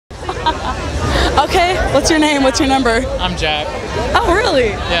Okay, what's your name? What's your number? I'm Jack. Oh, really?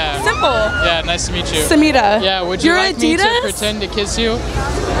 Yeah. Simple. Yeah, nice to meet you. Samita. Yeah, would you You're like Adidas? me to pretend to kiss you?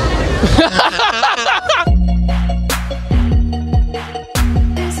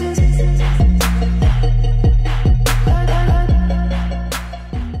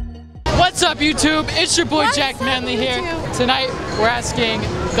 What's up, YouTube? It's your boy Jack Manley here. Tonight, we're asking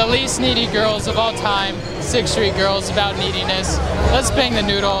the least needy girls of all time, 6th Street girls, about neediness. Let's bang the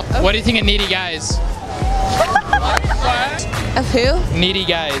noodle. Okay. What do you think of needy guys? Of who? Needy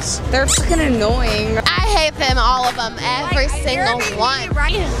guys. They're fucking annoying. I hate them, all of them, every single one.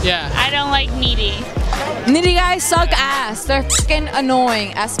 Yeah. I don't like needy. Needy guys suck ass. They're fucking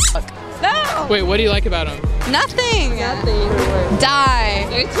annoying as fuck. No. Wait, what do you like about them? Nothing. Die.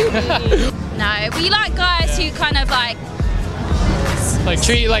 They're too needy. No, we like guys who kind of like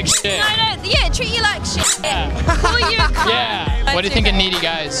treat you like shit. yeah, treat you like shit. Yeah. Call you a cunt. Yeah. What do you think of needy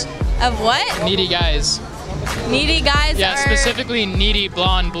guys? Of what? Needy guys. Needy guys Yeah, are... specifically needy,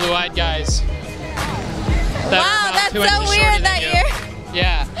 blonde, blue-eyed guys. Wow, that's so weird that you're...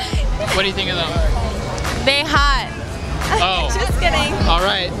 Yeah. What do you think of them? They hot. Oh. Just kidding. All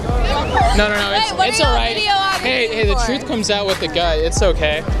right. No, it's all right. Hey, the truth comes out with the gut. It's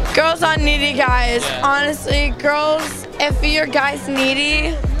okay. Girls on needy guys. Yeah. Honestly, girls, if your guy's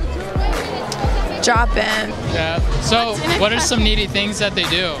needy, drop him. Yeah. So, what are some needy things that they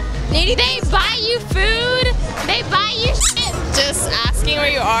do? Needy, they buy you food. They buy you shit. Just asking where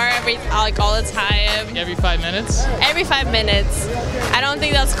you are all the time. Every 5 minutes? Every 5 minutes. I don't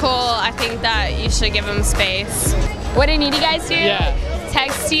think that's cool. I think that you should give them space. What do needy guys do? Yeah.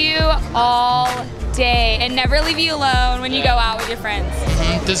 Text you all day and never leave you alone when you go out with your friends.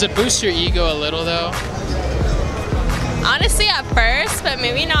 Does it boost your ego a little though? Honestly, at first, but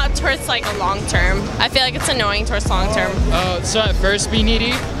maybe not towards like a long term. I feel like it's annoying towards long term. Oh, so at first be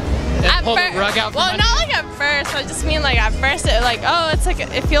needy? And pull the rug out from well, not like at first. I just mean like at first it it's like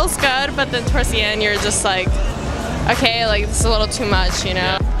it feels good, but then towards the end you're just like, okay, like this is a little too much, you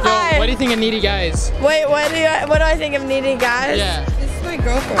know? Yo, what do you think of needy guys? Wait, what do I think of needy guys? Yeah. This is my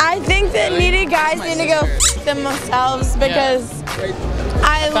girlfriend. I think that needy guys need to go f themselves because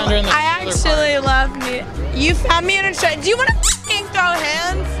I actually love needy. You found me in a trade. Do you want to fucking throw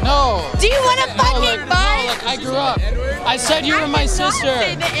hands? No. Do you want to fucking fight? No, I grew up. I said you were my sister.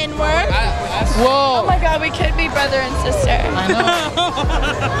 Say the N-word. Whoa. Oh my God, we could be brother and sister. I know.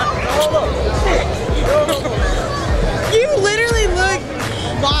 You literally look.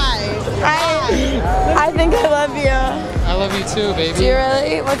 Why? I think I love you. I love you too, baby. Do you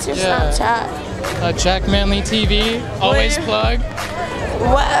really? What's your Snapchat? Jack Manley TV. Always plug.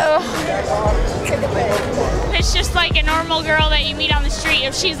 Whoa. It's just like a normal girl that you meet on the street.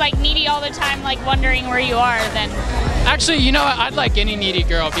 If she's like needy all the time, like wondering where you are, then... Actually, you know what? I'd like any needy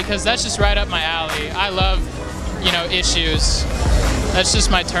girl because that's just right up my alley. I love, issues. That's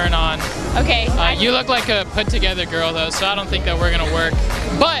just my turn on. Okay. You look like a put together girl though, so I don't think that we're gonna work.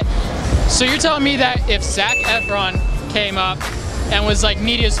 But, so you're telling me that if Zac Efron came up and was like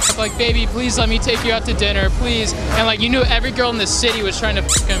needy as fuck, like, baby, please let me take you out to dinner, please. And like you knew every girl in the city was trying to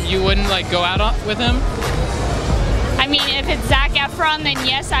fuck him, you wouldn't like go out with him? I mean, if it's Zac Efron, then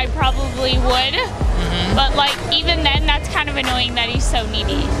yes, I probably would. But like, even then, that's kind of annoying that he's so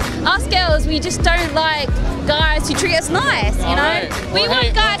needy. Us girls, we just don't like guys who treat us nice, you know? We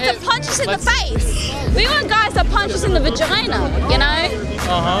want guys to punch us in the face. We want guys to punch us in the vagina, you know?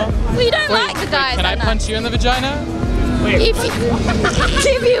 We don't like the guys Can I punch you in the vagina? If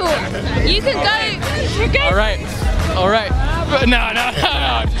you can go. All right. No,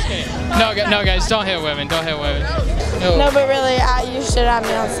 I'm just kidding. No, guys, don't hit women. Don't hit women. No, but really, you should have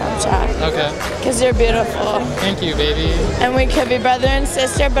me on Snapchat. Okay. Because you're beautiful. Thank you, baby. And we could be brother and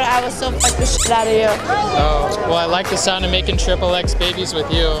sister, but I will still fuck the shit out of you. Oh, well, I like the sound of making XXX babies with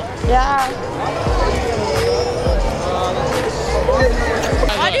you. Yeah.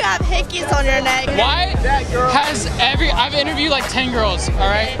 Why do you have hickeys on your neck? Why has I've interviewed like 10 girls, all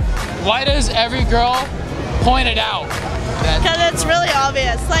right? Why does every girl point it out? Because it's really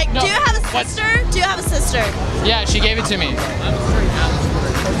obvious. Like, do you have a sister? Do you have a sister? Yeah, she gave it to me.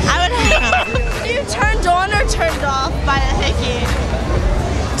 I would have. Are you turned on or turned off by a hickey?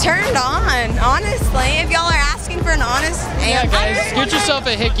 Turned on, honestly. If y'all are asking for an honest answer. Yeah, guys, get yourself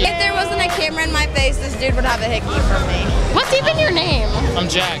a hickey. If there wasn't a camera in my face, this dude would have a hickey for me. What's even your name? I'm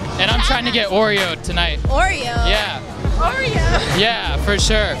Jack, and I'm trying to get Oreo tonight. Oreo? Yeah. Oreo? Yeah, for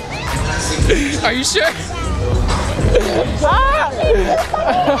sure. Are you sure? I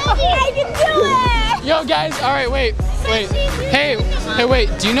can do it! Yo, guys, all right, wait. Hey, wait,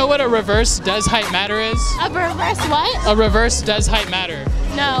 do you know what a reverse does height matter is? A reverse what? A reverse does height matter.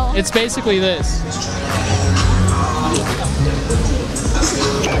 No. It's basically this.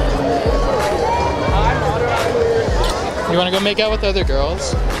 You want to go make out with other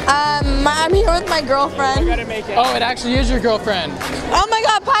girls? I'm here with my girlfriend. Oh, it actually is your girlfriend. Oh my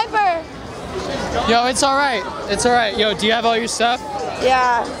God, Piper! Yo, it's all right. It's all right. Yo, do you have all your stuff?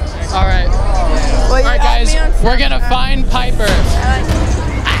 Yeah. All right. Well, All right, guys, we're gonna find Piper.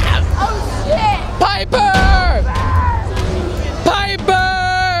 Oh shit! Piper!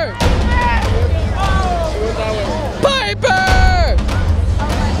 Piper! Piper!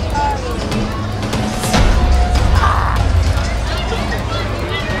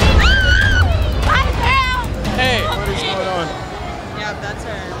 Hey. What is going on? Yeah, that's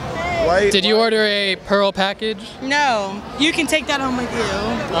her. Why? Did you order a pearl package? No, you can take that home with you.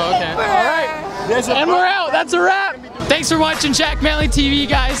 Oh, okay. All right. And we're out. That's a wrap. Thanks for watching Jack Manley TV,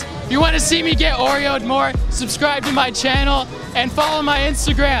 guys. If you want to see me get Oreo'd more, subscribe to my channel and follow my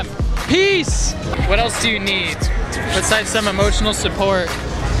Instagram. Peace. What else do you need besides some emotional support?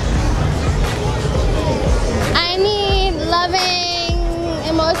 I need loving,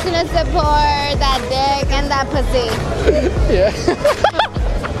 emotional support, that dick, and that pussy. Yeah.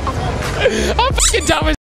 I'm fucking done with